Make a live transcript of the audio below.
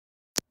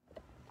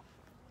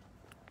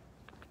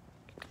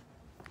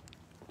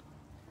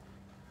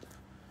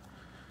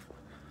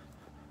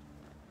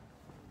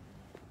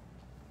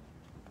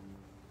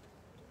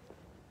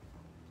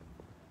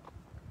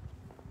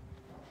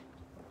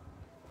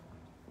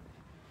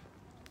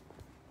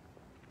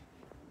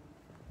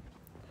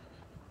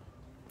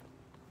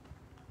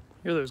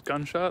Hear those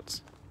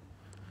gunshots?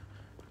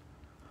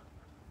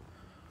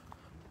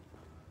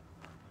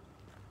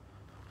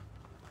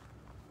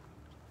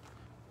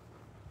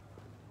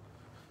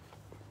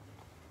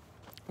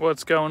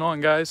 What's going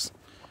on, guys?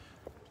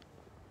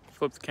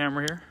 Flip the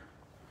camera here.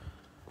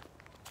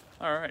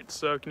 Alright,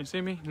 so can you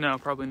see me? No,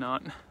 probably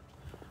not. A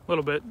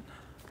little bit.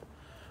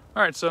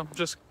 Alright, so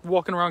just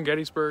walking around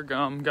Gettysburg.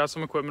 Got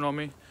some equipment on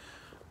me.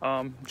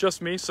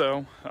 Just me,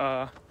 so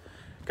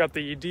got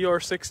the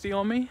DR60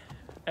 on me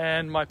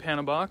and my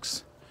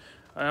Panabox.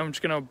 I'm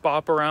just gonna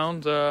bop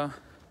around a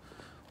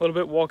little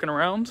bit, walking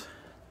around,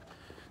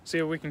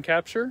 see what we can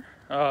capture.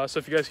 So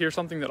if you guys hear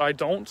something that I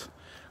don't,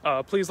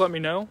 please let me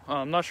know.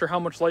 I'm not sure how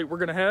much light we're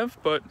gonna have,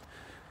 but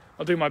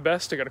I'll do my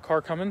best. I got a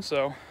car coming,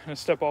 so I'm gonna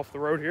step off the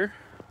road here.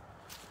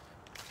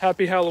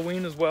 Happy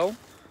Halloween as well.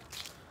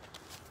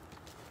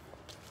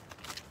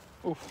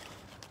 Oof.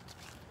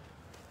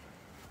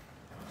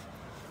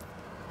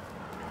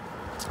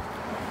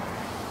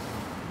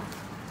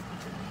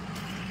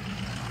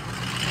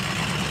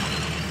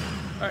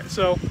 All right,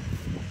 so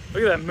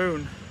look at that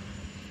moon.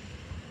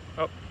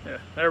 Oh, yeah,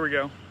 there we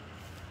go.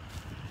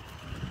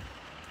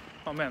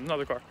 Oh man,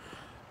 another car.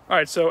 All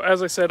right, so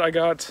as I said, I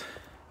got,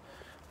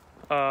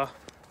 I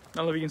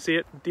don't know if you can see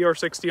it,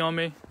 DR60 on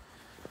me,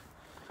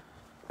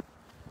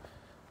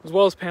 as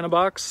well as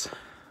Panabox.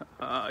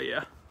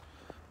 Yeah, a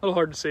little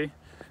hard to see.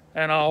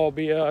 And I'll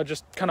be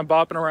just kind of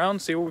bopping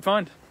around, see what we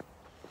find.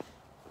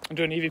 I'll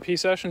do an EVP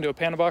session, do a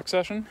Panabox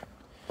session.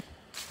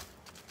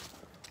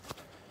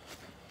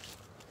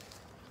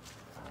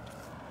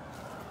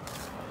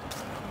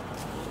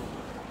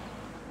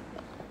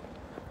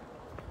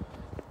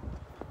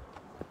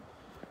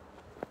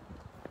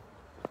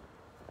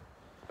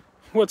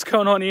 What's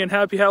going on, Ian?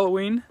 Happy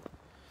Halloween.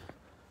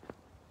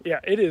 Yeah,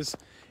 it is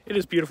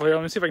beautiful here.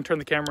 Let me see if I can turn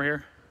the camera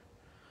here.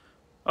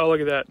 Oh, look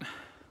at that.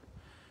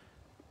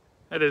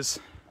 That is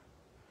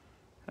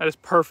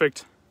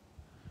perfect.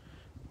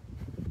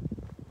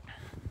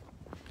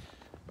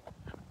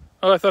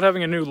 Oh, I thought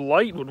having a new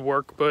light would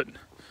work, but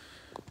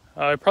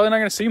probably not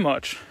going to see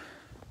much.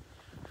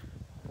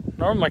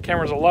 Normally my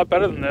camera's a lot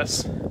better than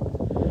this.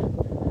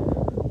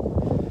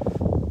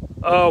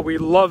 Oh, we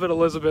love it,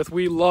 Elizabeth.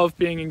 We love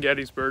being in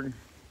Gettysburg.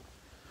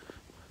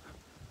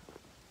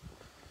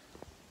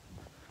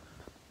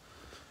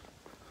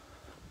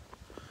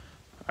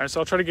 All right, so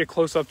I'll try to get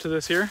close up to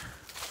this here.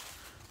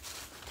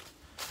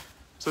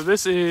 So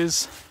this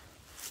is,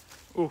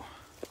 ooh, I don't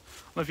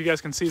know if you guys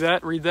can see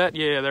that, read that.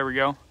 Yeah, there we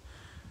go.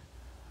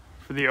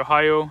 For the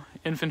Ohio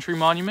Infantry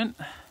Monument.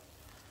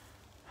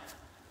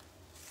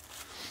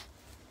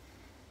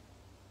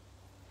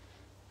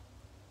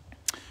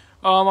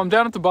 I'm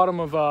down at the bottom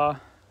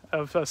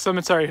of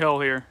Cemetery Hill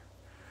here.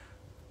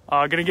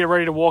 Gonna get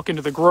ready to walk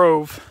into the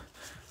Grove,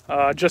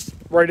 just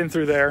right in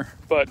through there,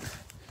 but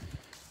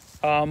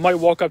might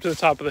walk up to the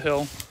top of the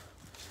hill,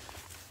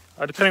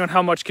 depending on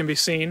how much can be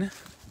seen,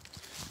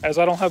 as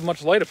I don't have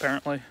much light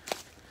apparently.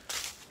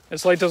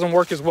 This light doesn't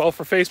work as well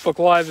for Facebook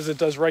Live as it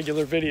does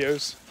regular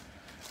videos.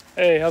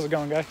 Hey, how's it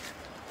going, guy?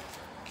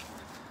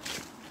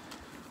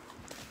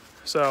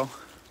 So,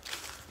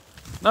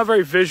 not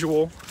very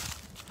visual,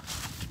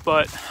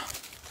 but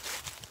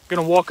I'm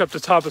gonna walk up the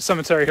top of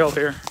Cemetery Hill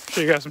here,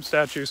 show you guys some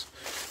statues.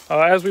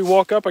 As we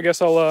walk up, I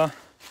guess I'll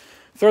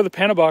throw the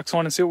Panabox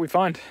on and see what we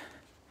find.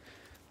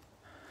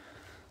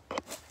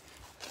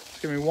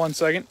 Just give me 1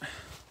 second.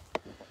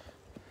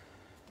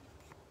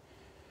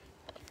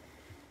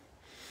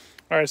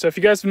 All right, so if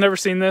you guys have never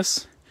seen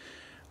this,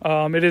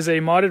 it is a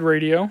modded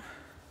radio,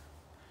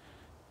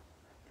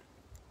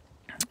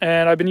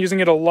 and I've been using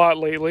it a lot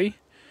lately.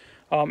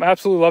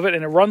 Absolutely love it,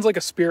 and it runs like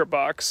a spirit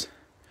box.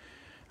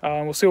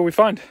 We'll see what we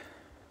find.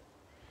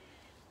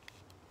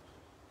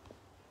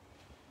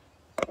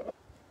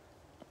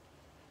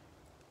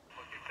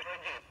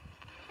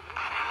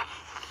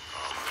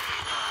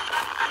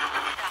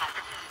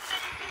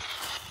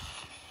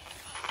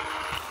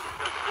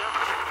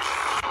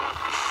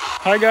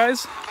 Hi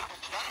guys,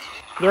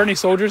 are there any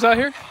soldiers out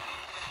here?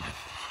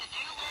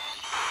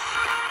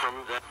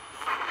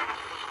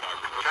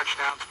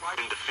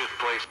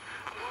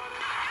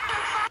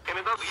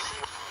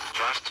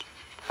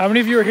 How many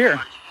of you are here?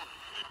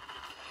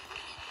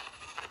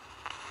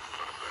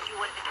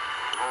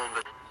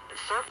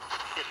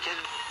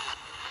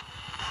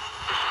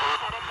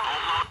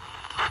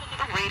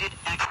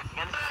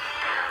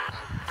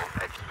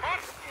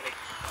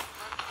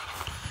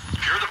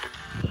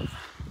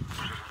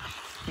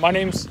 My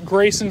name's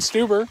Grayson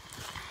Stuber,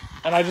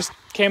 and I just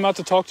came out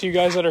to talk to you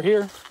guys that are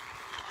here.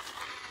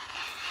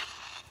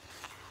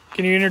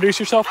 Can you introduce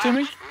yourself to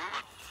me?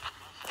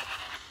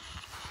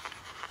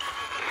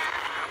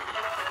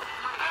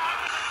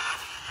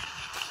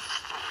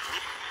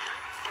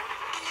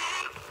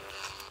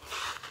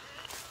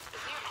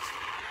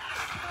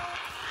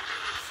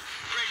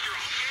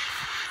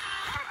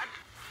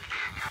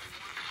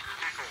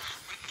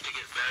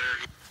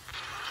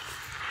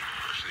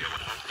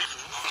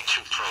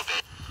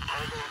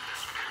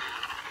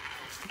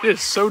 It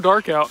is so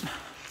dark out.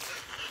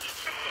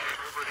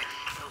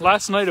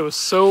 Last night it was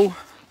so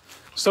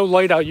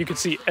light out you could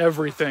see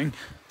everything.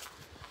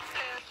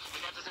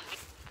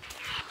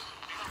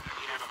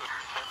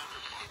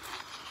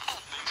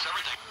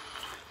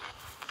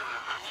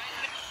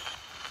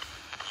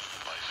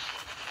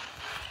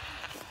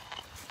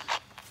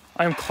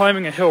 I am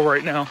climbing a hill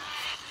right now.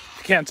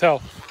 You can't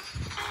tell.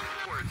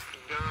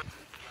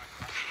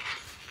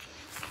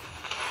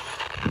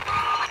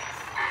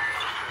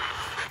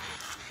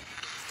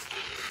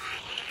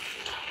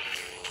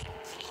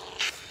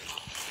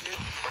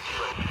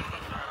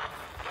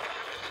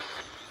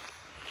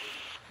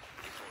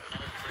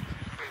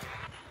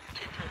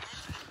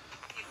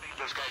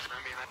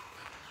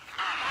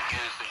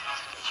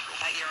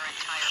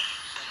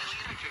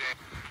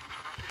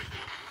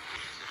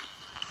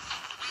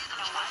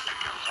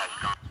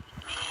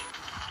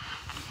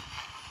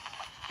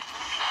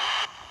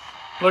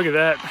 Look at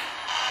that.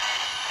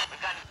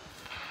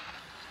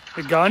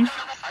 The gun?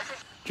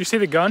 Did you see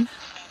the gun?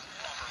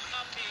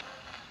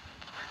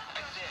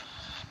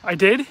 I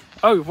did?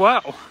 Oh,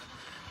 wow.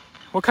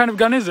 What kind of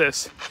gun is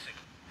this?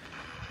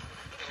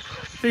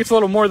 I think it's a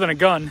little more than a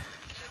gun.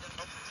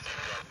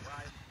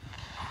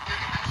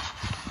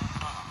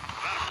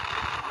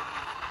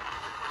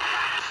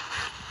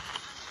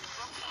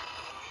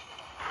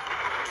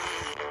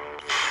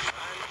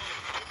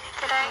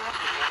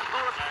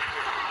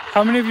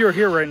 How many of you are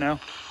here right now?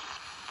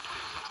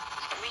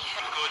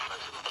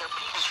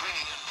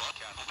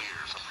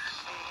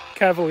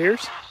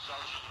 Cavaliers?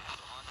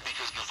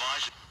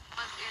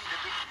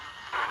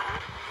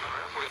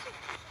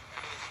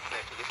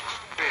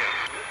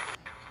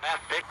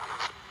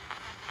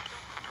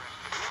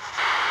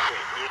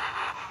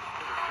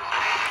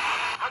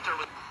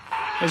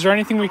 Is there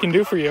anything we can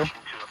do for you?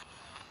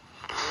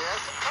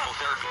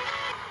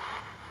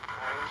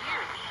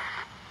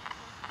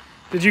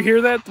 Did you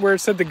hear that where it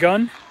said the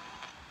gun?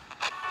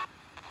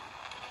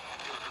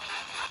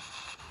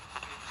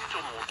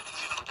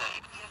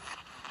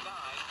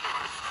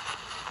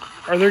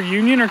 Are there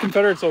Union or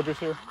Confederate soldiers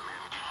here?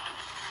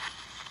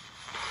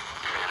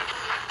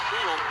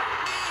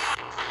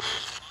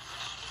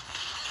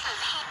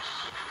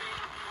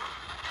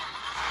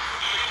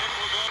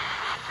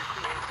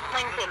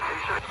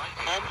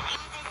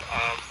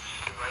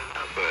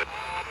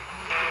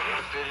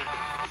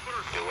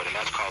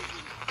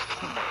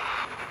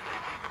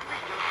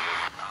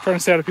 Trying to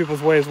stay out of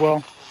people's way as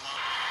well.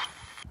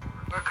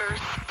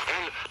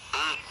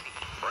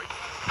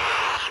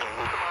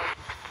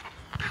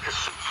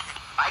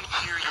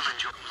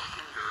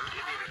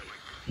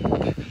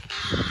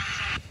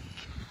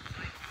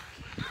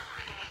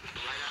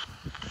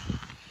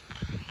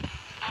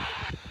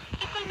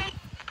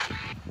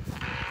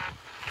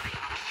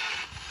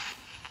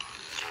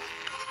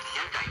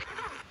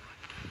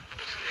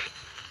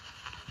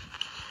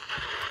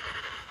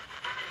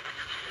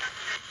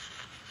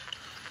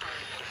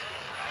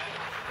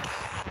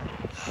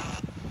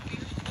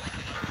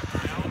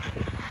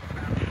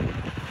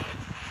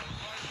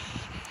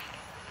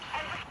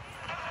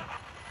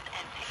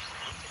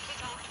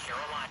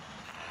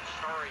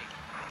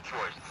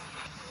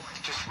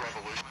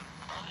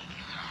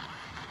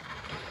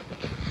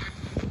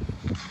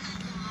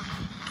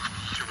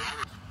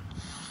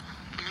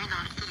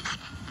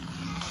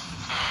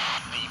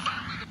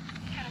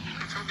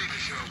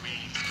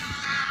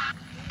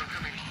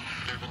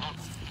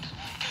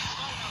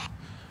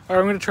 All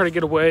right, I'm going to try to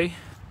get away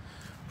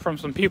from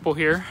some people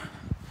here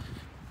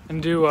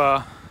and do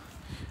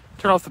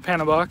turn off the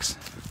panel box,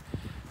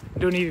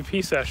 do an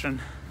EVP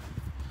session.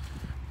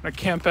 I'm going to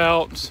camp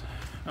out.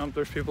 Oh,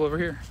 there's people over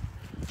here.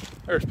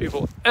 There's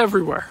people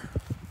everywhere.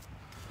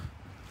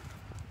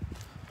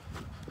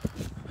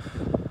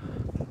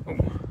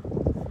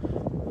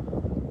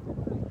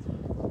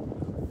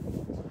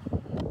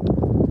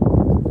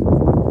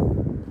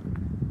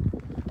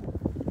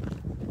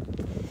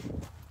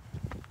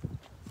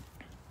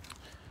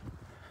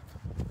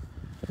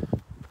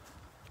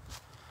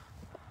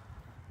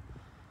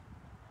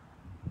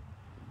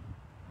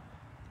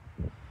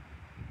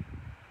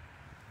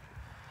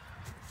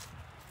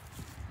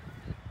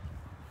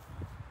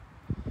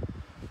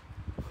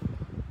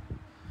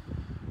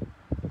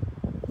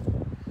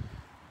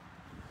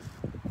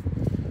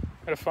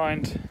 Gotta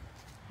find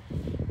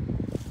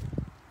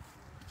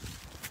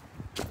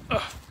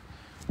a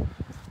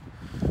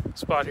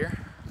spot here.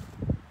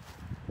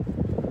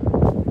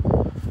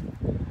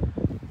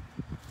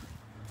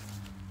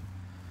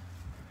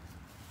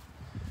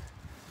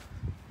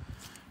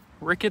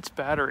 Ricketts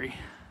Battery.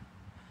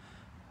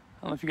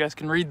 I don't know if you guys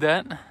can read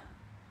that.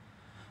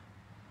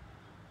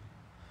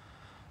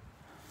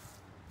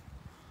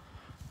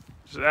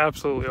 Just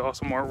absolutely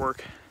awesome artwork.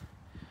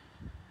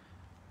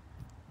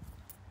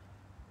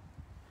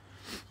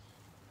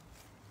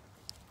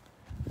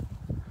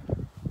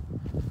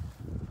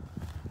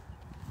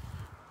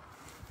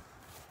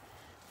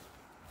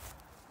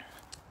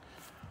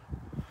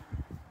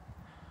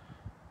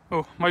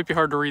 Oh, might be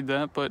hard to read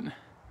that, but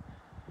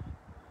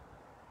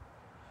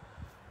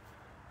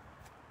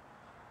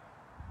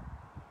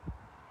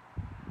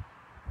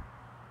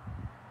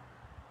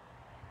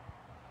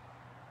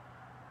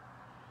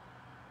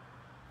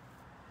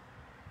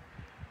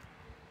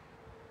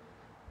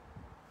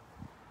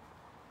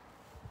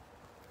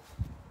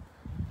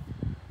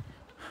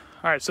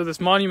Alright, so this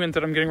monument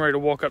that I'm getting ready to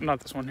walk up, not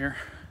this one here.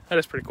 That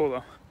is pretty cool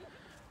though.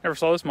 Never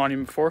saw this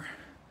monument before.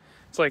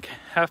 It's like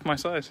half my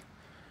size.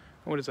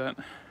 What is that?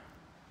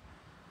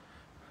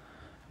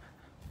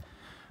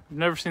 I've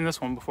never seen this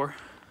one before,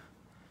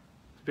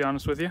 to be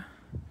honest with you.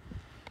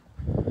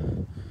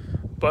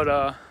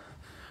 But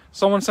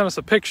someone sent us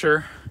a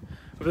picture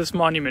of this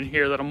monument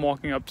here that I'm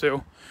walking up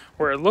to,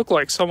 where it looked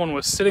like someone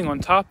was sitting on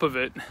top of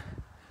it.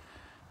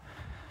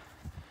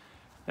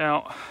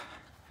 Now,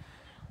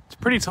 it's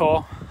pretty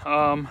tall.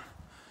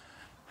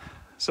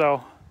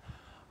 So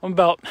I'm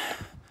about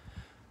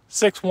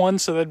 6'1",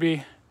 so that'd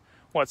be,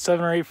 what,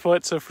 7 or 8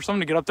 foot. So for someone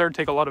to get up there, it'd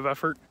take a lot of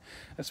effort,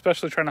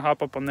 especially trying to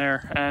hop up on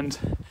there.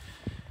 And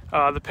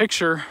the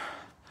picture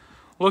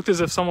looked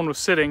as if someone was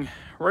sitting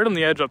right on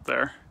the edge up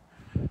there.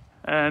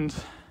 And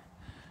that'd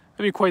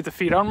be quite the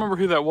feat. I don't remember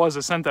who that was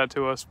that sent that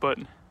to us, but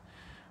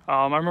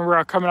I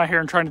remember coming out here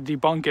and trying to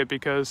debunk it,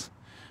 because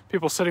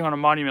people sitting on a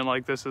monument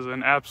like this is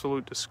an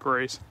absolute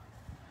disgrace.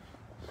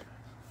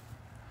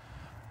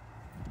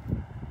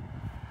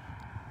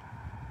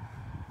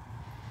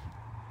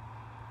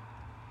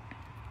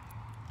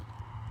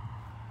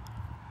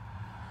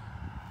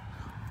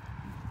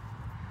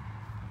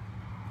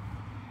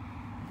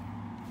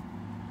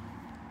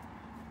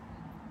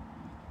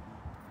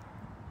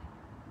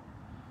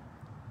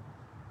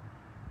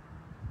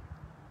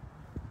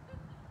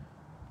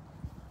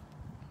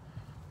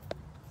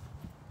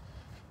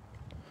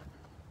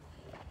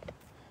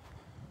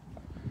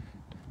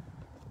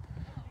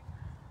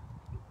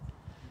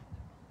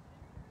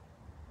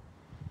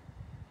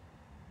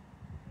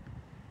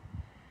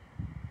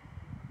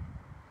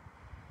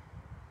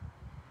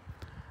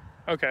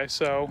 Okay,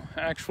 so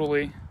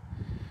actually,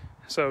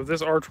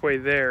 this archway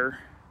there,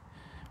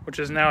 which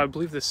is now, I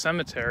believe, the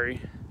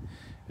cemetery,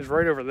 is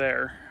right over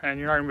there, and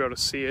you're not going to be able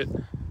to see it.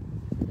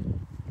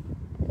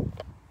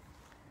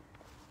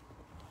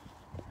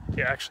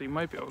 Yeah, actually, you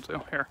might be able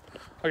to. Here,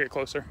 I'll get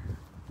closer.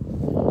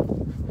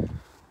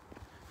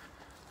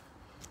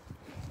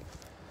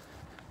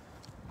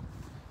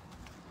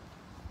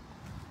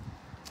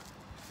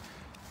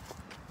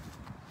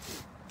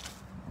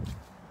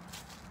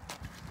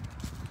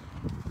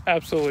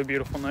 Absolutely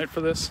beautiful night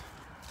for this.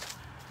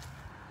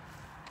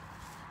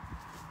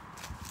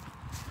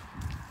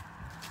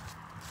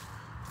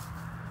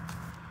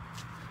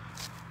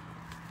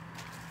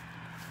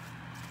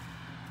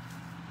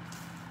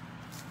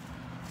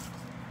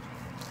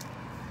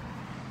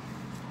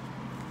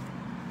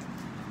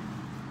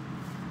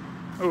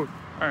 Oh,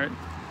 all right.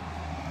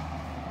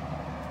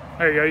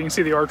 There you go. You can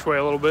see the archway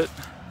a little bit.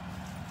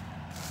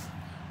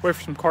 Wait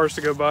for some cars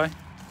to go by.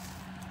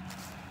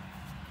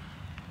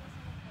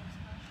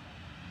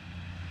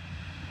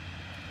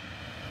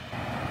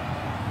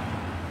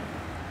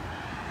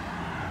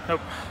 Nope.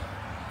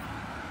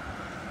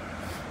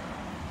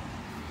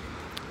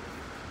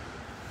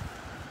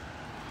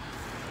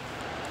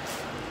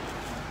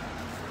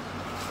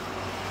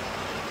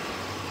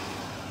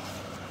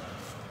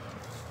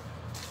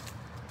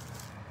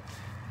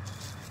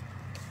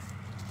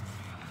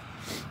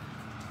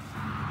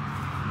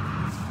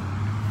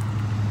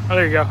 Oh,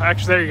 there you go.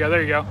 Actually, there you go.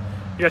 There you go.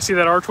 You guys see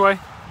that archway?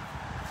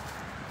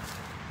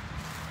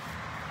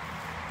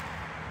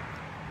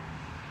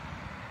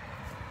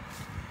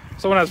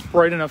 Someone has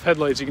bright enough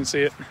headlights, you can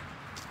see it.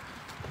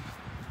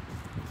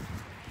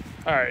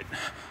 All right.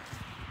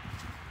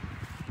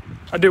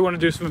 I do want to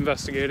do some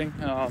investigating.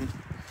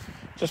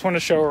 Just want to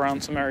show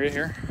around some area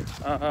here.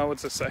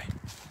 What's this say?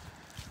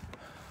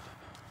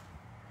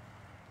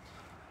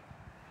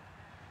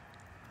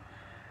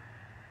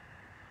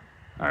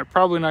 All right,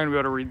 probably not gonna be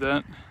able to read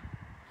that.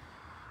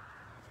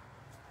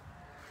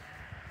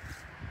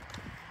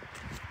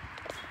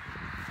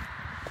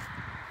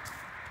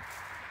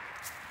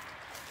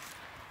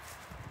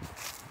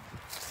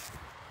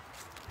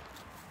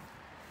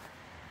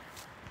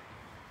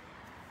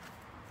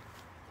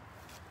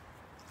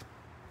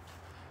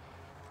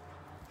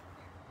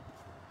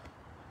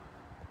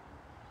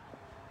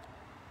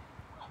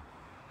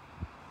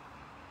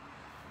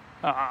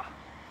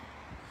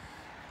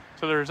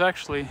 So there's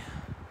actually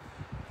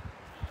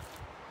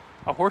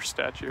a horse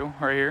statue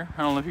right here.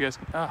 I don't know if you guys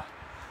can,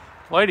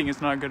 lighting is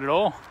not good at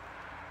all.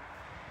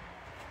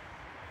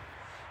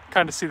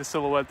 Kind of see the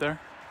silhouette there.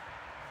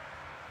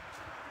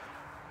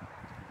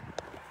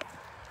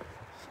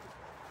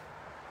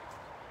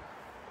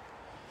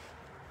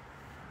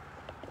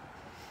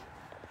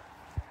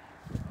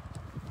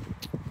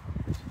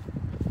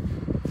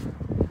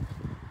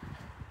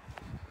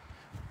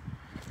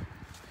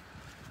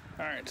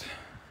 All right.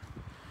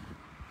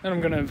 Then I'm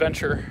going to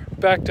venture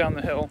back down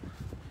the hill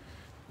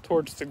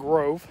towards the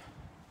grove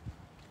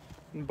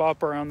and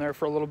bop around there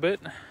for a little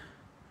bit.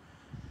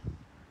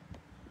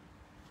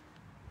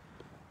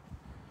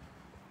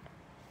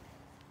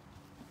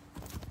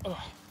 Ugh.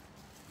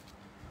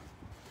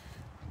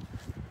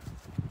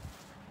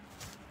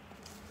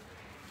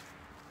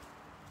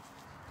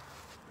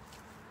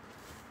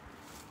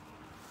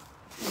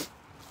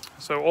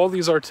 So all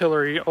these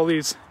artillery, all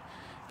these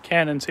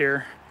cannons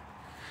here,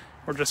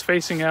 we're just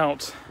facing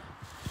out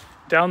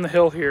down the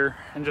hill here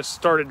and just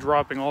started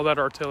dropping all that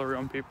artillery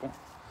on people.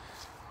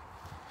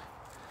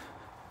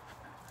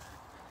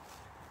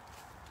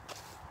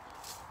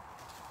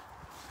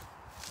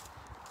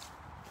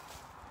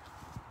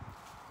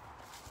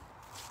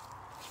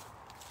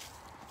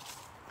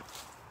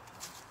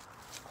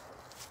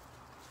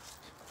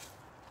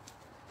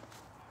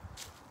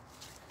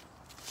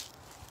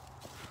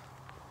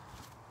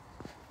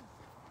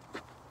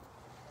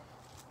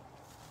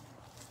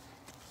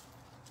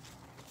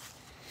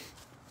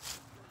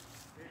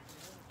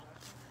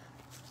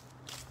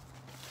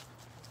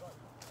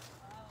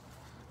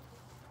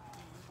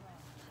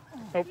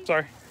 Oh,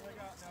 sorry.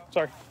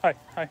 Sorry. Hi.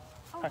 Hi.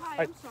 Oh, hi.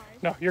 hi. I'm sorry.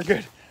 No, you're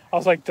good. I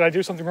was like, did I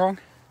do something wrong?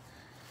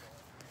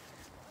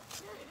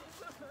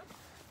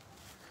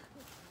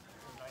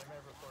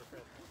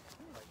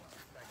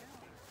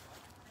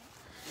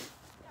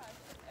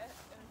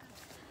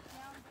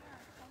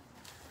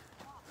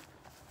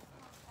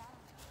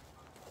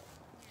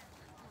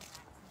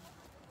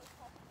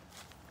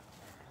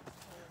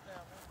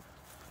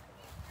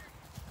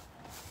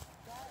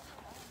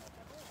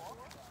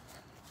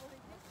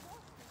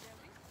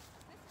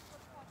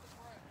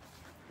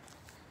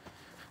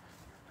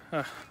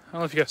 I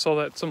don't know if you guys saw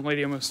that. Some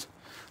lady almost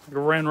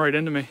ran right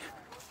into me. It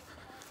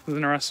was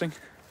interesting.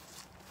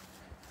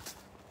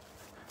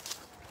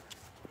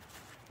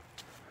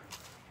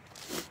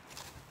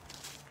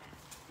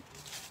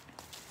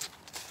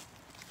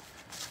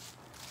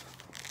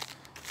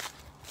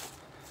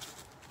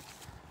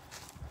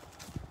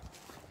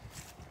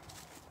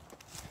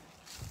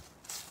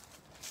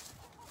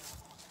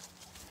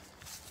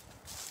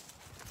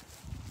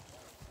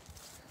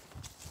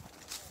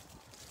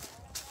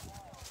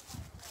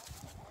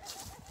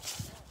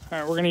 All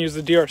right, we're gonna use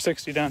the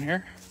DR60 down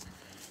here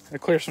to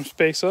clear some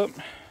space up.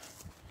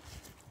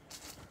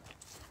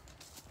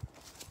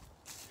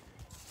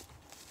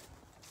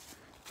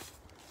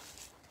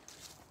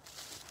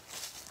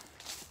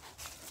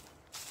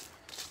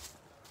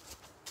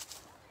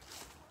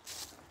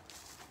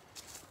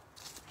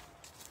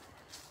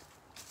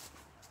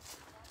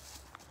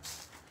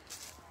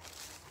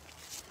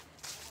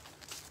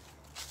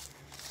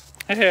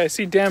 Hey, I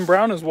see Dan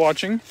Brown is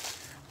watching.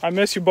 I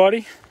miss you,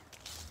 buddy.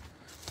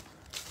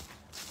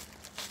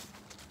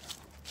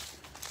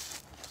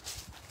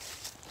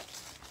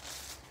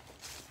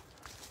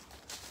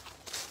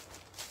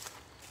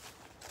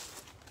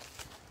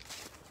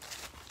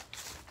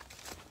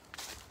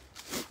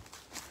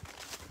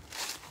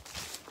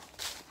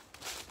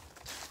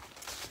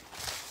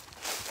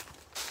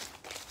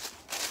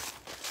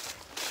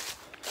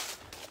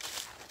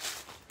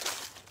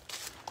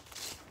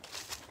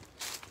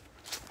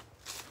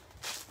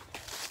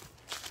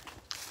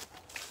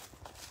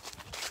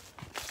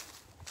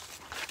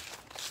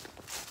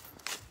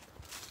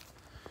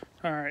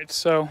 All right,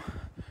 so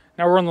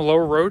now we're on the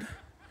lower road.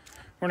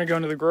 We're gonna go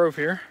into the grove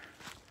here.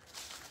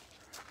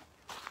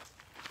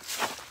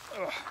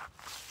 Ugh.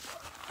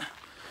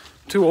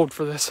 Too old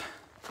for this.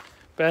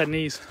 Bad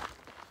knees.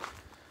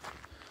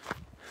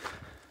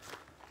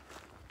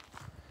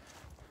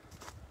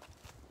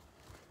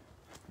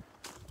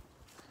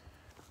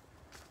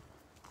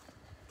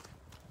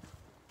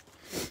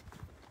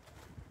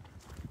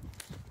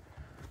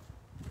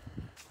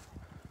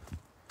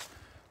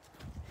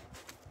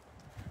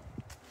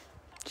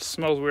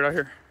 Smells weird out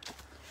here.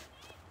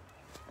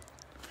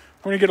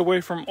 We're gonna get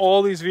away from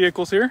all these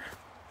vehicles here.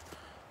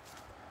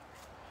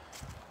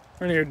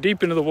 We're gonna go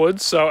deep into the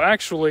woods. So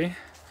actually,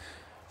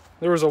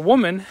 there was a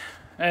woman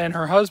and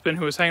her husband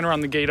who was hanging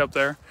around the gate up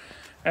there.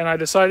 And I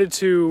decided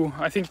to,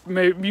 I think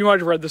maybe you might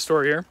have read the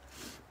story here.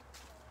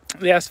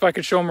 They asked if I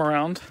could show them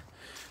around.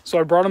 So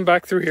I brought them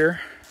back through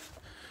here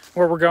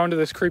where we're going to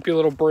this creepy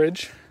little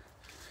bridge.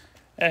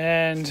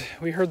 And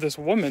we heard this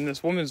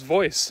woman's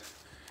voice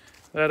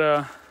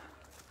that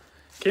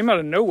came out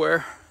of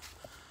nowhere,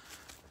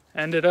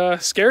 and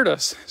it scared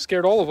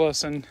all of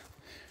us. And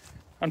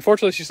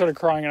unfortunately, she started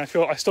crying, and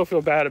I still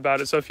feel bad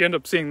about it. So if you end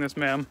up seeing this,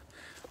 ma'am,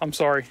 I'm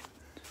sorry.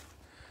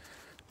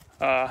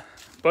 But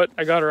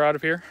I got her out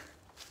of here.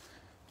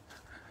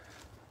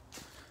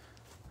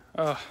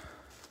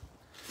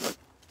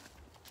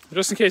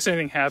 Just in case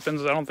anything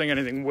happens, I don't think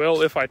anything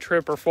will. If I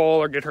trip or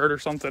fall or get hurt or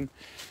something,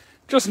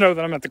 just know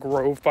that I'm at the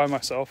Grove by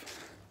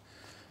myself.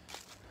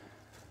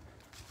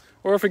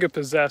 Or if I get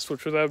possessed,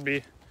 which would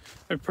be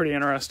pretty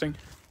interesting.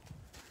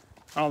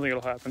 I don't think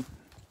it'll happen.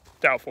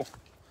 Doubtful.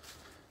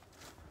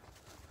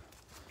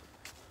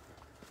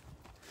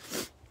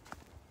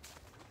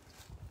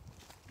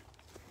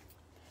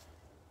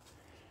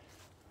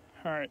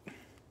 All right.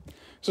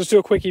 So let's do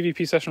a quick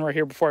EVP session right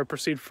here before I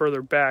proceed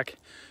further back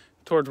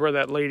towards where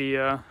that lady,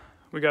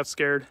 we got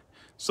scared.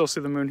 Still see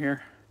the moon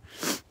here.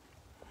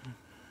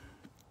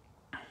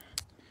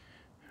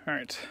 All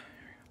right.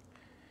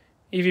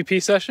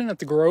 EVP session at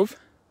the Grove.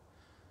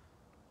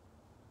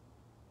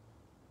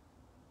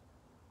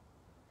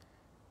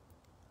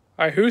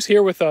 All right, who's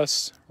here with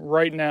us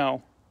right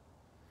now?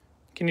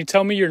 Can you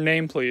tell me your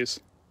name, please?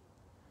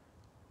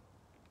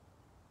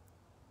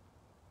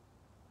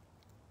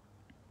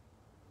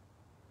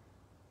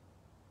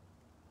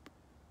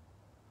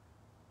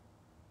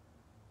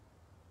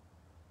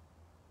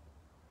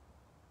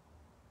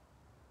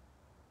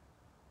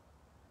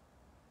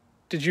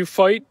 Did you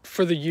fight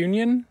for the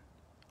Union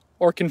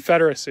or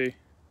Confederacy?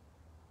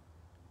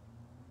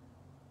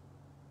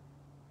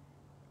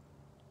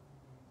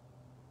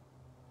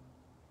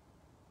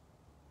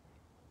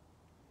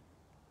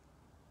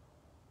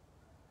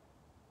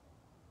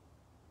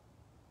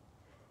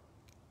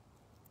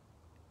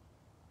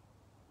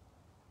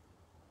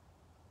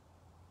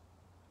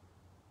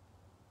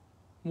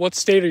 What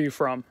state are you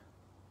from?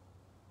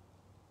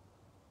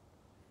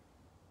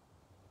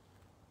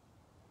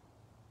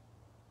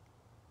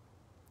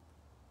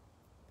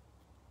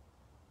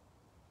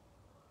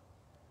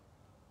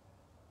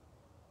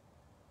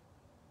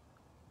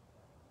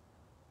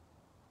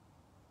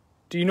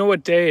 Do you know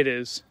what day it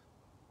is?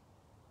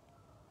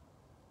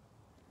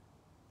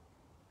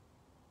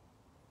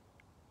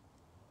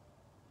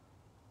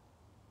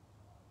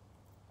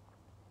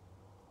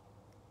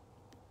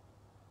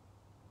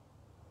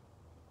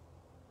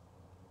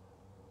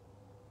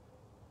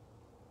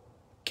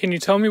 Can you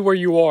tell me where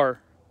you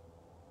are?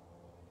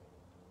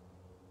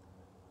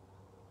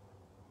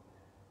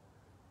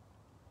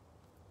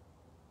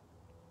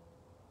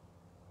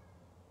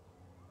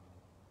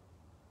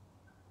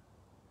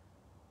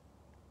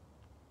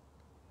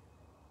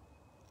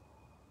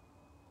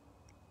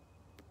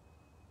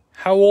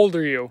 How old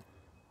are you?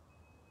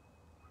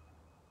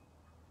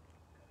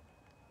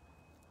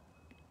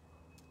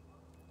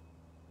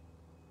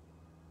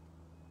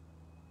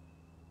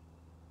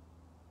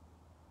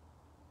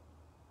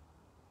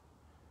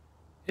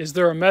 Is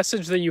there a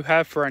message that you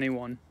have for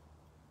anyone?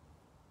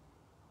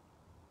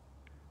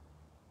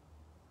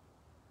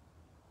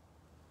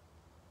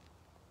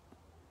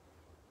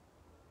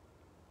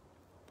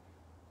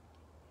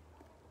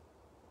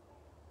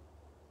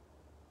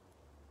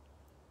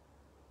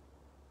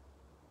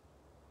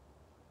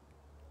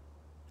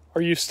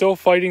 Are you still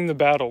fighting the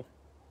battle?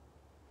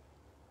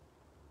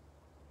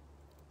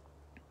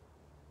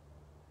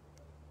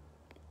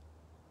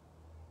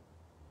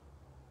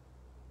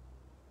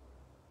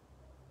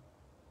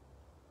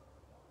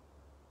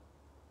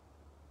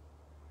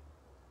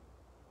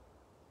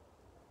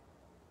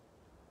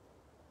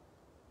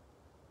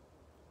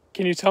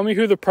 Can you tell me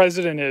who the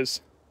president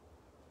is?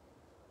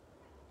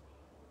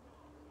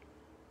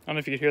 I don't know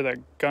if you could hear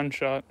that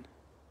gunshot.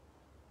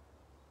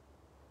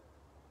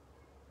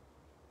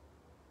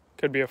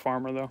 Could be a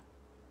farmer, though.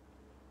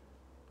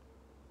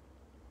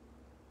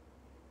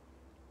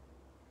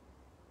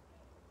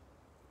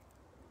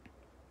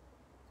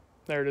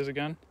 There it is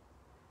again.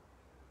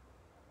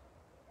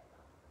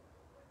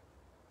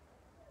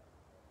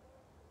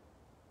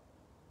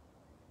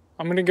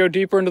 I'm going to go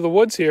deeper into the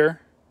woods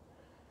here.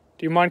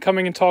 Do you mind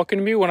coming and talking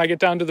to me when I get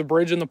down to the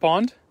bridge in the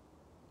pond?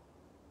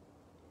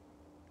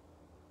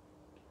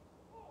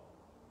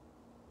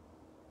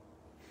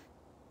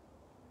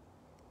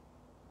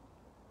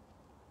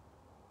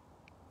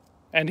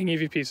 Ending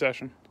EVP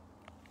session.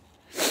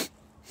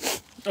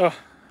 Oh,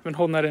 I've been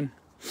holding that in.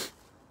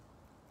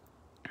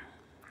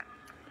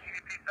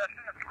 EVP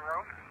session at the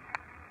Grove.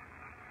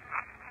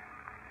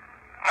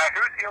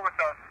 Who's here with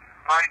us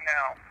right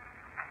now?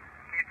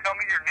 Can you tell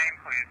me your name,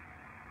 please?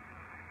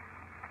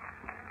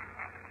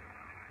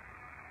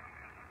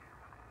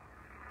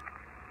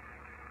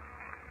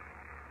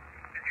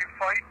 Did you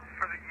fight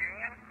for the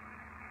Union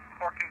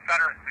or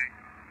Confederacy?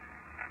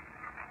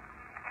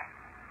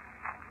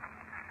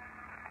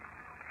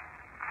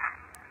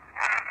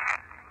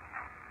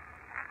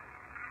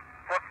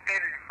 What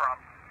state are you from?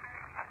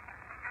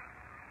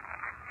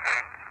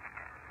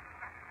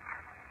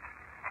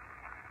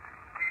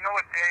 Do you know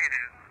what day it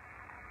is?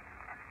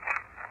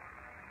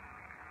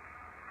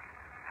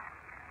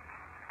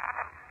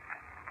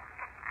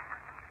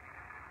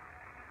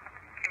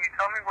 Can you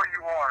tell me where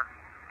you are?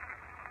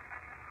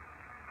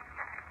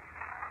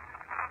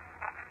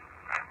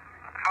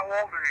 How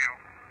old are you?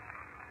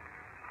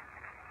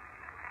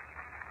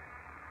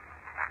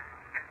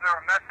 Is there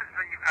a message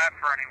that you have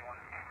for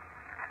anyone?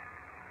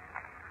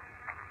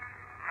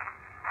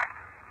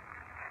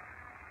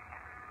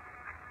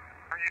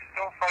 Are you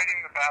still fighting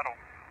the battle?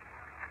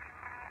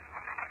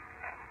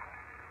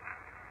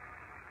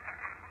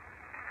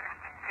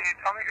 Can you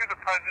tell me who the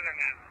president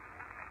is?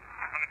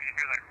 I don't know if you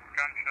hear that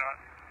gunshot.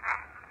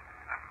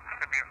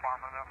 Could be a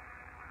farmer, though.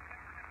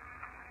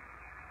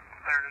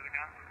 There it is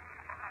again.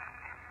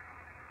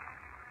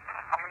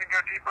 I'm going to go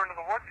deeper into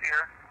the woods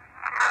here.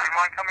 Do you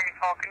mind coming and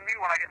talking to me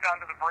when I get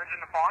down to the bridge in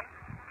the pond?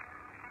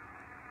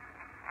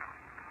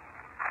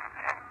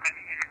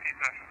 Ending EVP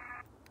session.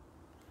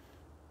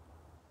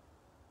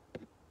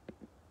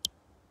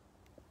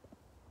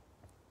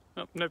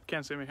 Oh, nope,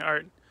 can't see me. All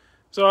right.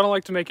 So I don't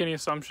like to make any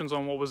assumptions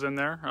on what was in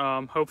there.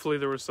 Hopefully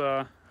there was,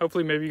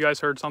 hopefully maybe you guys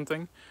heard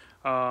something.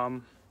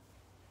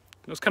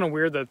 It was kind of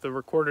weird that the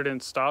recorder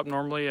didn't stop.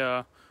 Normally,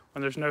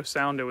 when there's no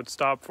sound, it would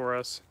stop for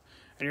us.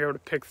 And you're able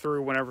to pick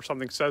through whenever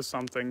something says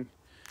something.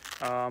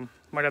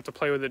 Might have to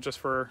play with it just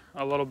for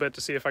a little bit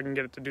to see if I can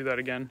get it to do that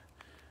again.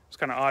 It's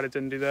kind of odd it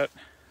didn't do that.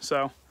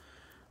 So I'm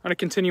going to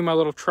continue my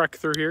little trek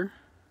through here.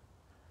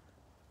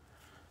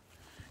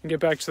 And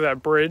get back to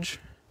that bridge.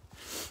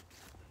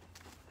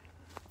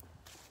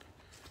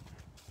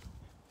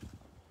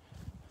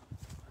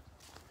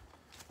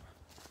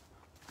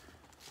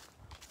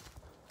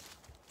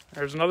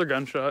 There's another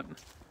gunshot.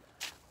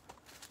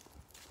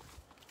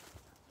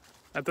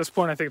 At this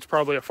point, I think it's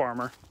probably a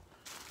farmer.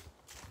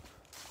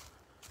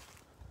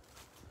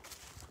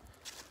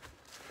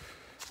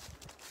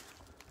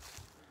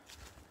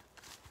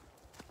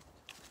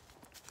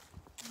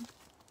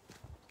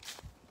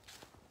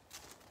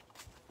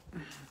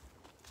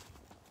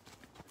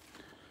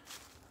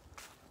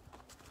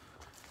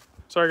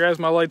 Sorry guys,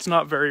 my light's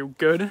not very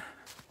good,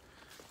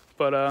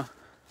 but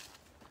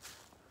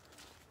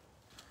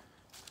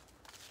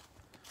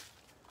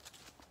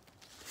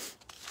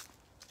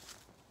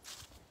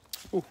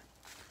ooh.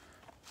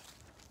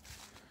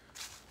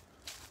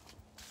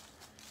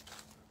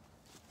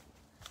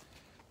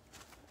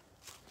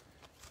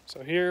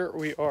 So here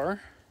we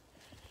are,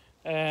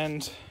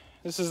 and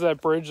this is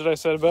that bridge that I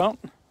said about.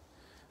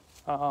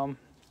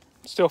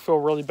 Still feel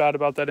really bad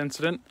about that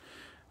incident.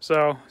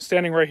 So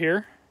standing right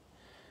here,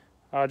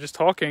 just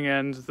talking,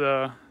 and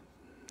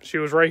she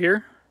was right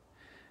here,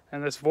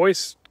 and this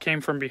voice came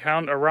from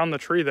behind, around the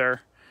tree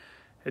there.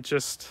 It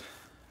just,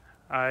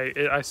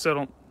 I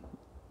still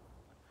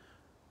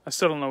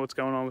don't know what's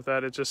going on with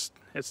that.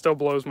 It still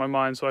blows my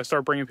mind. So I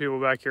start bringing people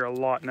back here a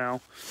lot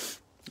now.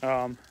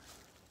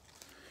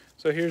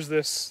 So here's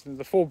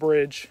the full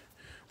bridge.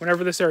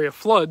 Whenever this area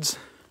floods,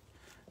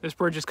 this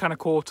bridge is kind of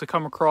cool to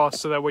come across,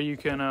 so that way you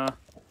can,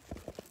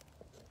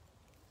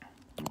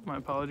 my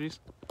apologies.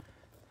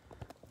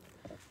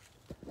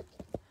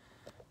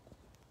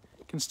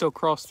 Can still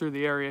cross through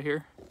the area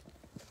here.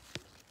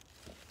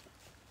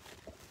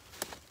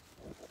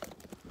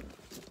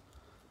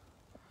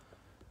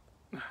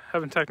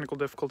 Having technical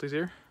difficulties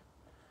here.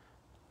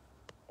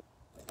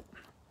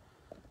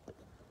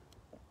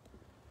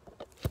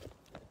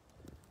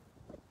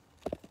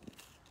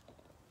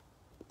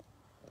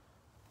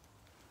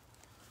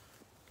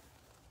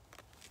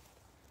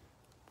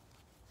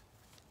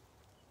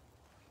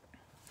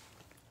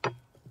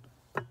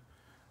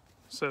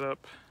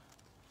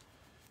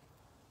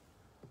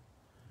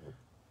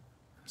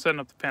 Setting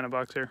up the panic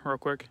box here real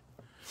quick.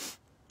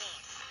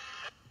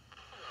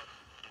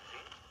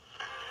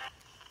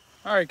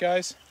 All right,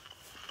 guys.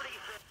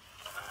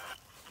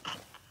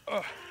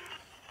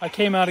 I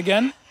came out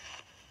again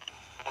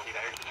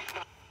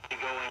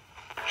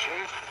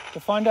to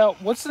find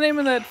out what's the name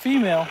of that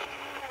female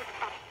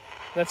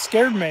that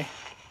scared me.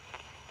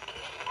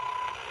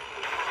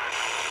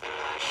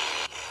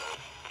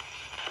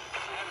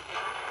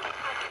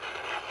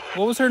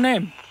 What was her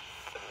name?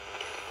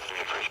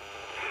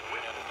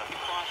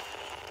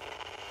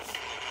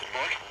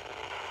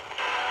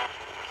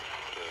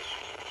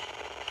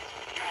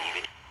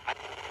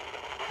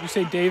 You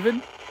say David?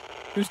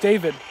 Who's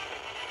David?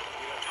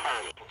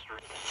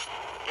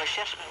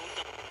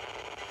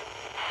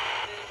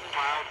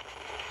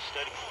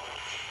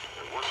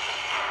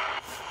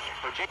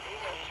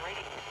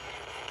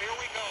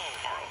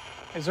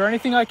 Is there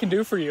anything I can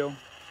do for you?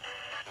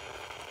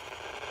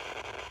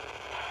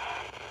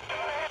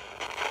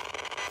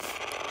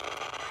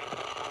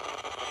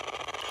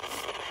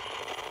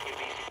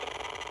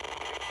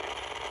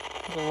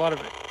 There's a lot of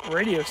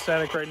radio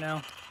static right now.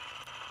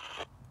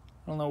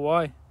 I don't know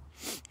why.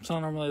 It's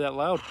not normally that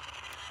loud.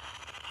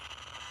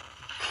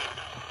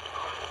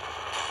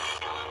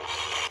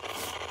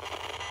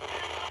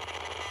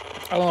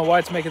 I don't know why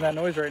it's making that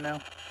noise right now.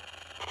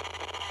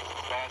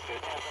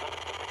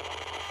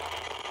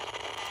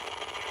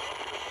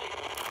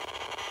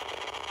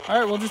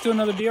 Alright, we'll just do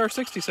another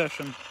DR60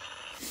 session.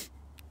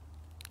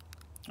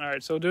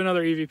 Alright, so we'll do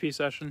another EVP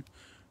session.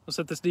 We'll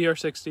set this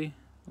DR60.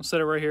 We'll set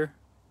it right here.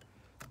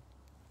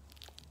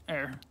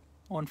 There.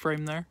 One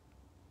frame there.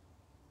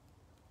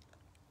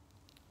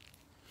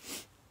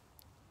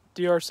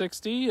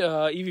 DR60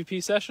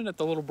 EVP session at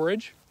the little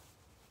bridge.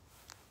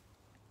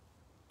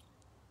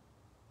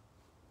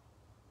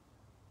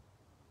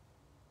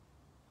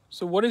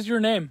 So what is your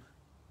name?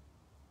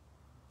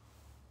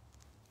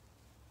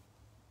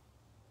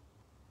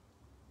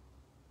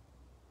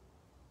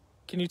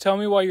 Can you tell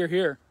me why you're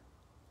here?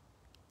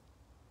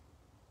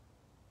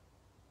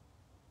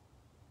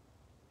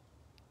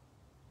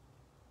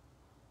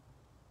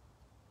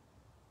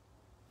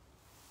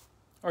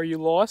 Are you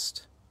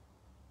lost?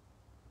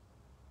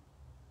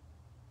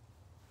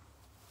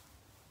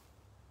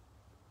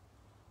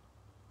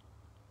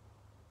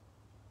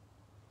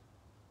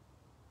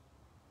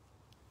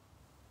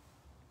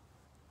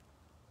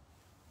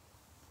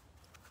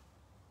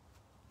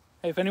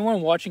 Hey, if anyone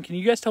watching, can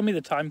you guys tell me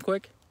the time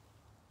quick?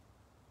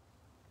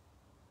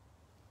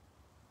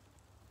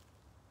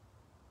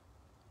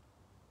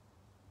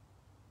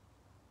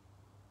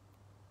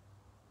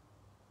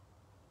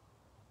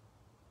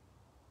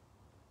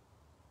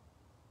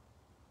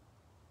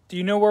 Do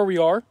you know where we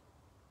are?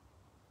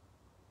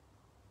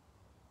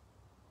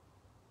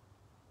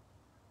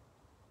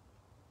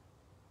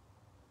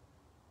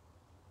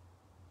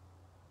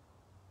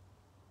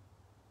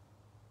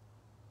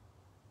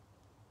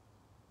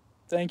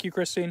 Thank you,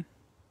 Christine.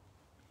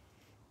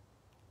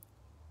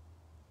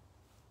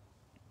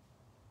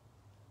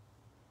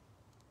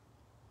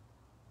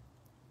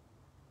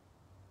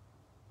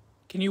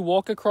 Can you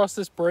walk across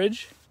this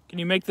bridge? Can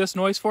you make this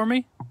noise for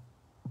me?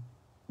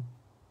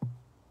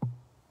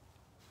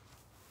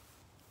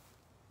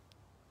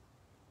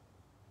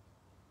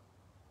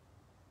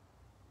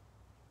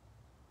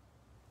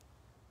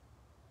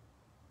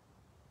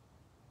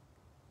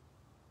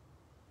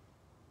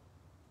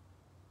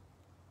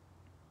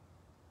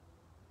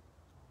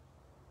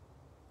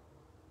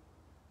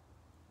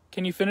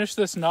 Can you finish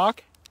this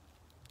knock?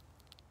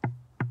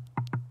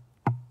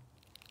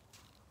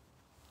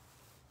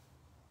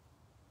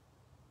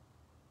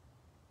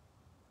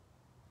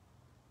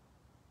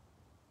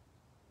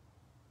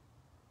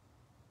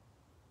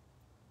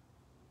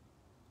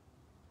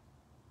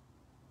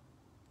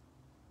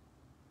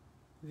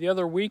 The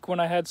other week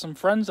when I had some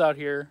friends out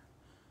here,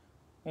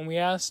 when we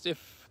asked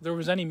if there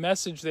was any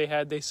message they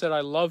had, they said, "I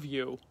love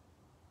you."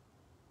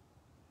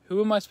 Who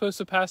am I supposed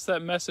to pass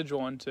that message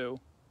on to?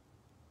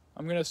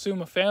 I'm going to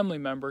assume a family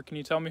member. Can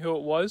you tell me who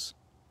it was?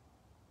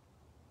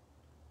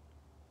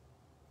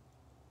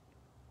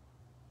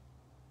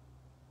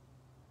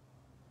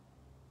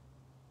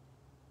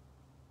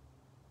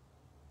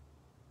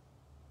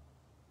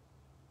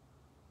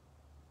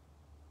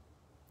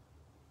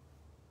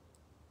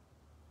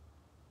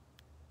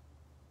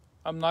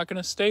 I'm not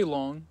going to stay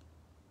long.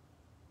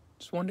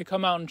 Just wanted to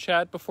come out and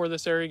chat before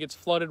this area gets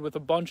flooded with a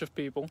bunch of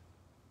people.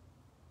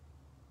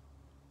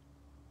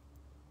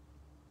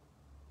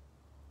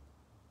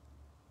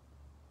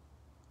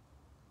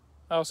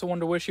 I also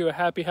wanted to wish you a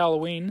happy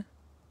Halloween.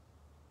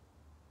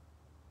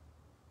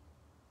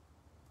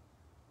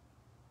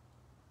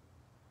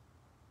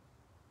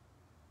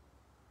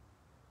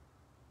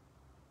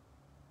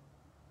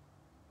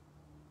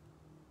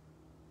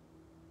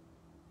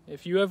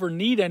 If you ever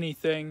need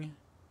anything,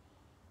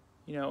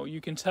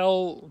 you can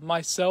tell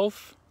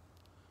myself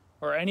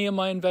or any of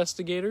my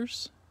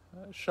investigators,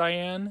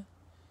 Cheyenne,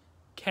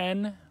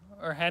 Ken,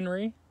 or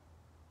Henry.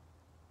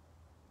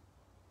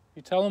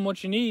 You tell them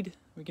what you need.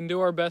 We can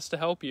do our best to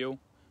help you,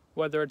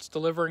 whether it's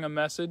delivering a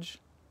message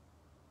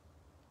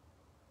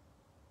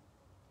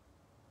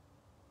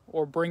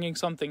or bringing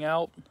something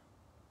out.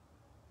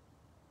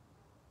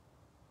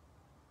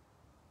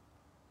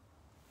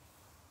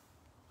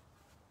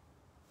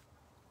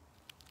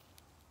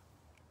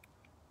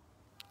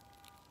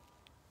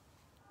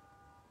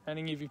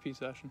 Ending EVP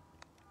session.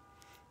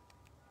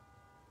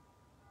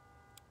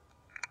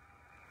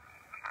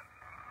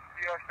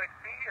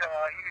 DR6B,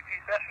 EVP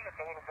session at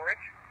the little bridge.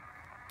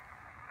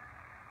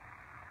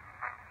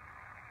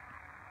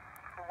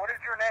 So what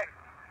is your name?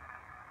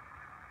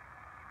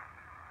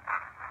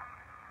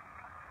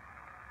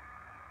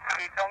 Can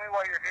you tell me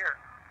why you're here?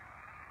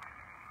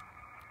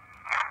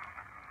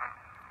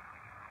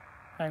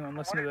 Hang on,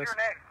 listen to this. What is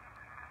your name?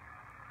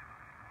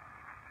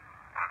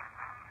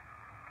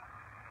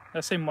 Did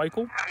I say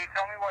Michael? Can you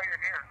tell me why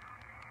you're here?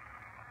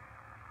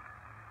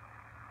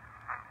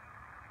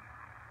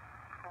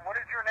 So what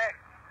is your name?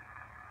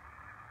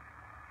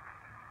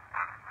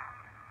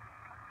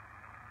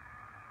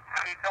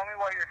 Can you tell me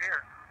why you're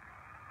here?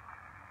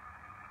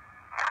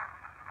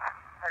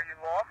 Are you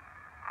lost?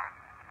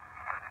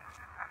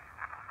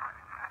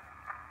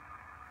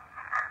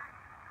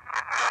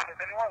 Is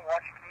anyone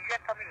watching? Can you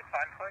guys tell me the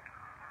time click?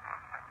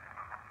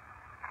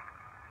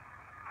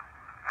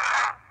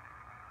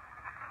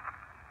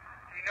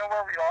 Do you know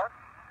where we are?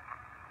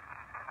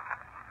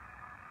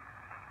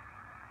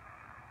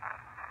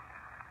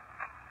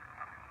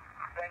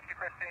 Thank you,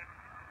 Christine.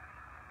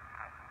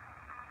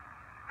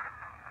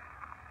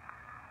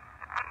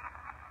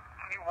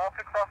 Can you walk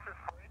across this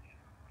bridge?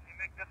 Can you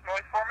make this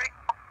noise for me?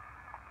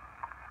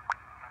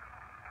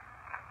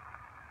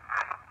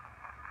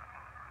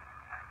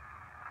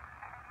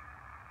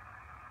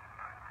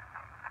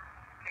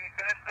 Can you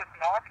finish this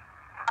knock?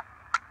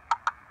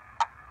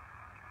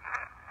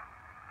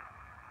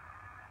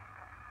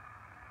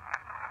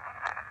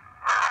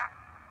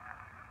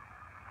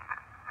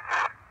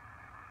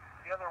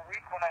 The other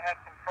week when I had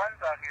some friends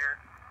out here,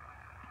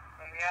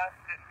 when we asked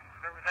if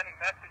there was any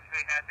message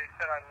they had, they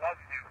said, "I love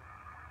you."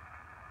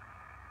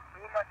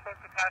 Who am I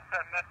supposed to pass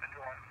that message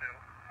on to?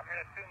 I'm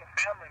going to assume a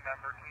family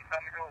member. Can you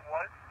tell me who it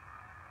was?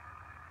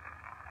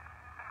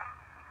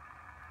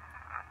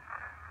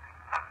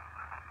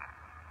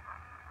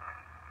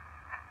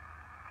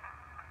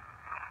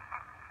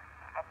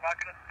 I'm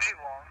not going to stay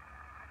long.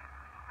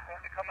 I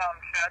want to come out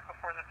and chat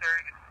before this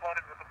area gets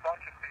flooded with a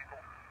bunch of people.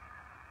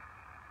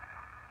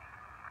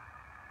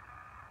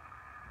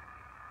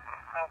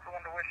 I also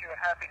want to wish you a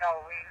happy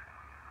Halloween.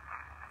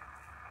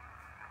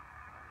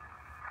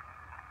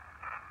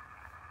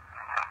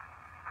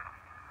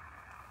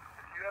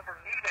 If you ever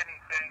need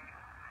anything,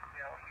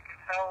 you can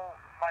tell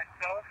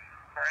myself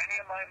or any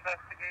of my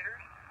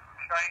investigators,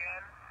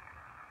 Cheyenne,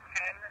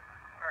 Ken,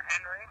 or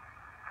Henry.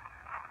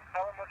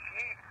 Tell them what you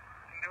need.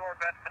 We can do our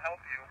best to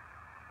help you,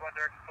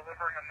 whether it's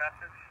delivering a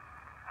message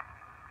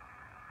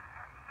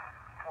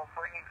or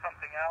bringing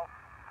something out.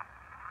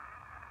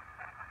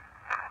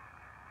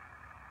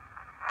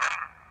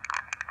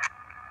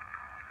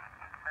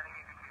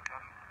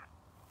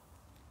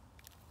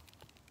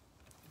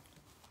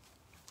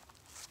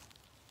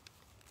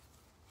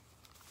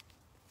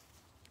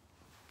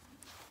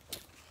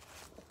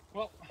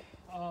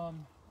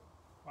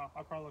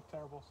 I'll probably look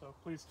terrible, so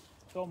please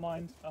don't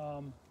mind.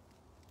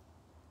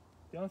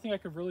 The only thing I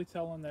could really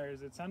tell in there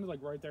is it sounded like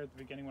right there at the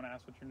beginning when I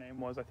asked what your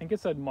name was. I think it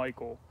said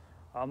Michael.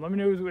 Let me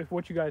know if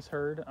what you guys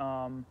heard,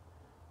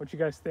 what you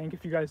guys think.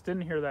 If you guys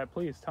didn't hear that,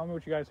 please tell me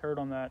what you guys heard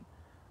on that.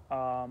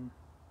 I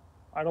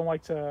don't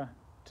like to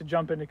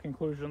jump into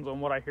conclusions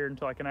on what I hear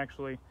until I can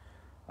actually,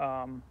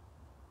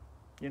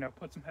 you know,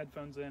 put some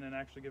headphones in and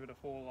actually give it a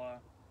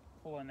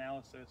full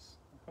analysis.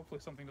 Hopefully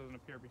something doesn't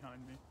appear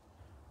behind me.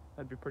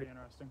 That'd be pretty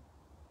interesting.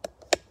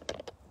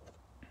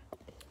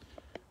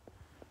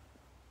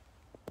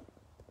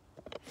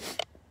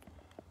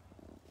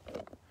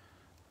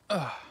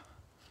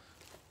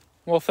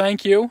 Well,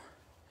 thank you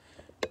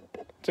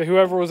to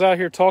whoever was out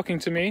here talking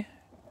to me.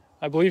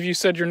 I believe you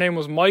said your name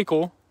was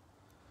Michael.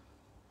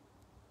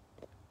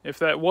 If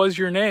that was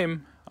your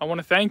name, I want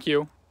to thank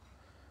you.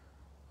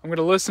 I'm going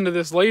to listen to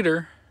this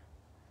later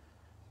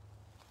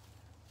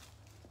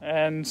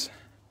and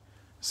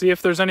see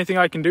if there's anything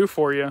I can do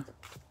for you.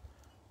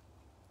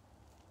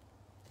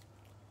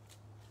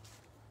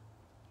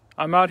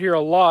 I'm out here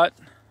a lot.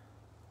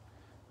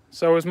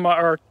 So is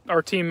our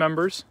team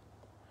members.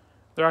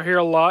 They're out here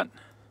a lot.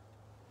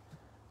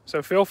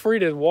 So feel free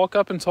to walk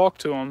up and talk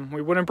to them.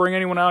 We wouldn't bring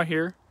anyone out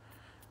here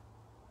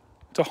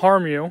to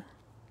harm you.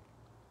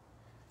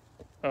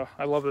 Oh,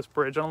 I love this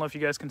bridge. I don't know if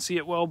you guys can see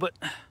it well, but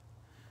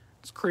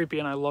it's creepy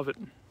and I love it.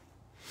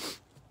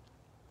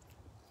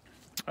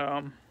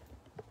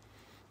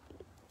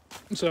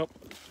 So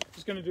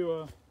just gonna do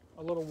a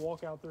little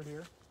walk out through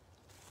here.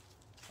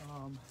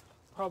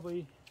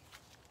 Probably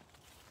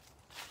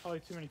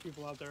too many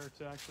people out there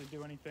to actually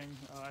do anything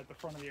at the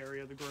front of the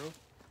area of the grove.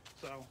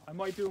 So I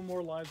might do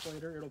more lives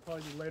later. It'll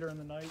probably be later in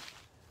the night.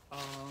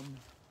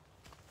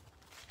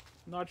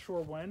 Not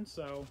sure when,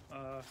 so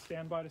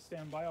stand by.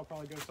 I'll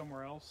probably go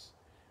somewhere else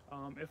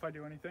if I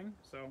do anything.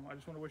 So I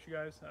just want to wish you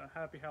guys a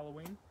happy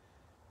Halloween.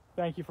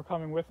 Thank you for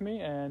coming with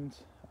me, and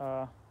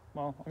well,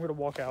 I'm going to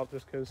walk out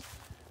just because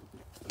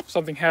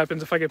something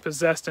happens if I get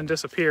possessed and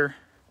disappear.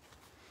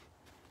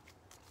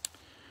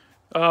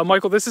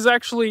 Michael, this is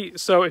actually,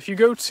 so if you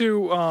go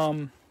to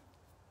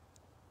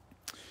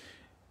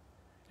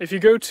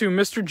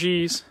Mr.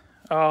 G's,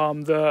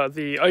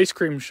 the ice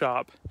cream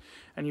shop,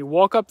 and you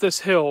walk up this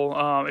hill,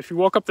 if you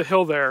walk up the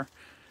hill there,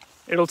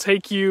 it'll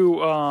take you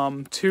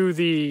to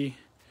the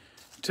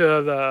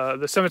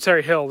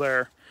cemetery hill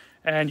there,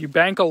 and you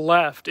bank a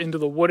left into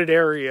the wooded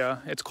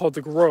area. It's called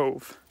the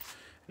Grove.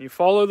 You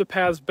follow the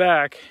paths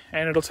back,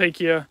 and it'll take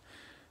you.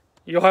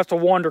 You'll have to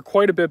wander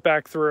quite a bit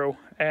back through,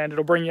 and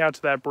it'll bring you out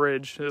to that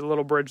bridge, the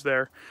little bridge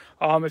there.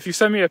 If you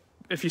send me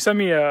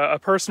a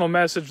personal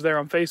message there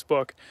on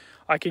Facebook,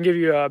 I can give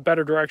you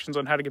better directions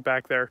on how to get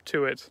back there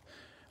to it.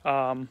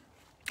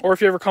 Or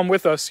if you ever come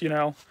with us, you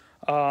know,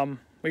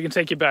 we can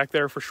take you back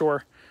there for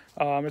sure.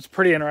 It's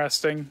pretty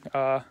interesting.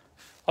 I'll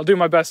do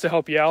my best to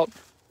help you out.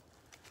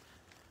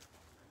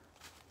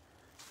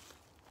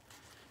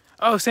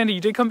 Oh, Sandy, you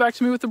did come back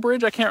to me with the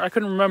bridge? I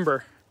couldn't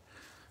remember.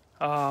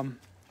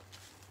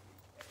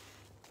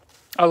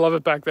 I love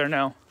it back there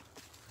now.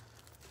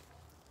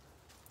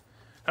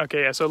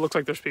 Okay, yeah, so it looks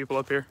like there's people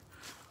up here.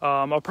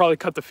 I'll probably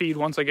cut the feed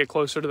once I get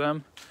closer to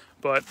them,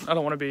 but I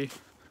don't want to be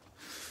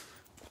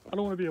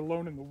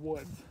alone in the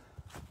woods.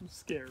 I'm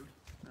scared.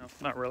 No,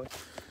 not really.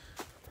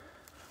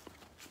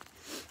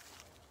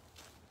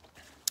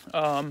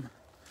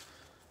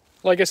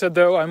 Like I said,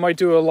 though, I might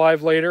do a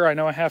live later. I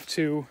know I have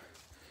to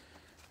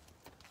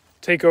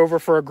take over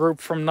for a group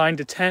from 9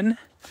 to 10.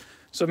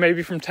 So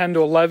maybe from 10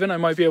 to 11, I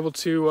might be able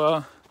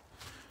to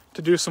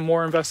do some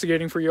more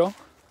investigating for y'all.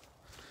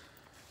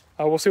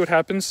 We'll see what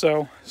happens,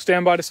 so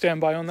stand by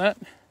on that.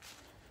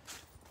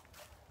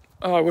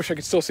 Oh, I wish I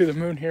could still see the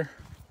moon here.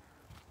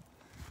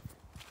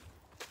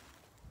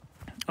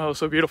 Oh,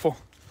 so beautiful.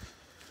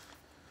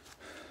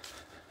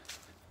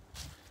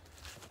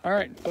 All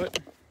right, but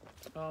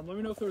let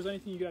me know if there was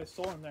anything you guys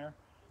saw in there,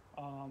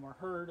 or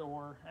heard,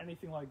 or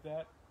anything like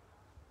that.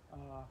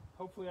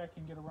 Hopefully I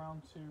can get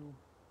around to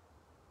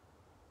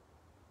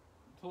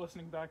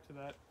listening back to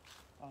that.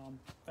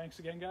 Thanks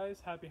again,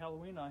 guys. Happy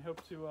Halloween. I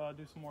hope to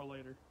do some more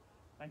later.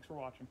 Thanks for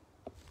watching.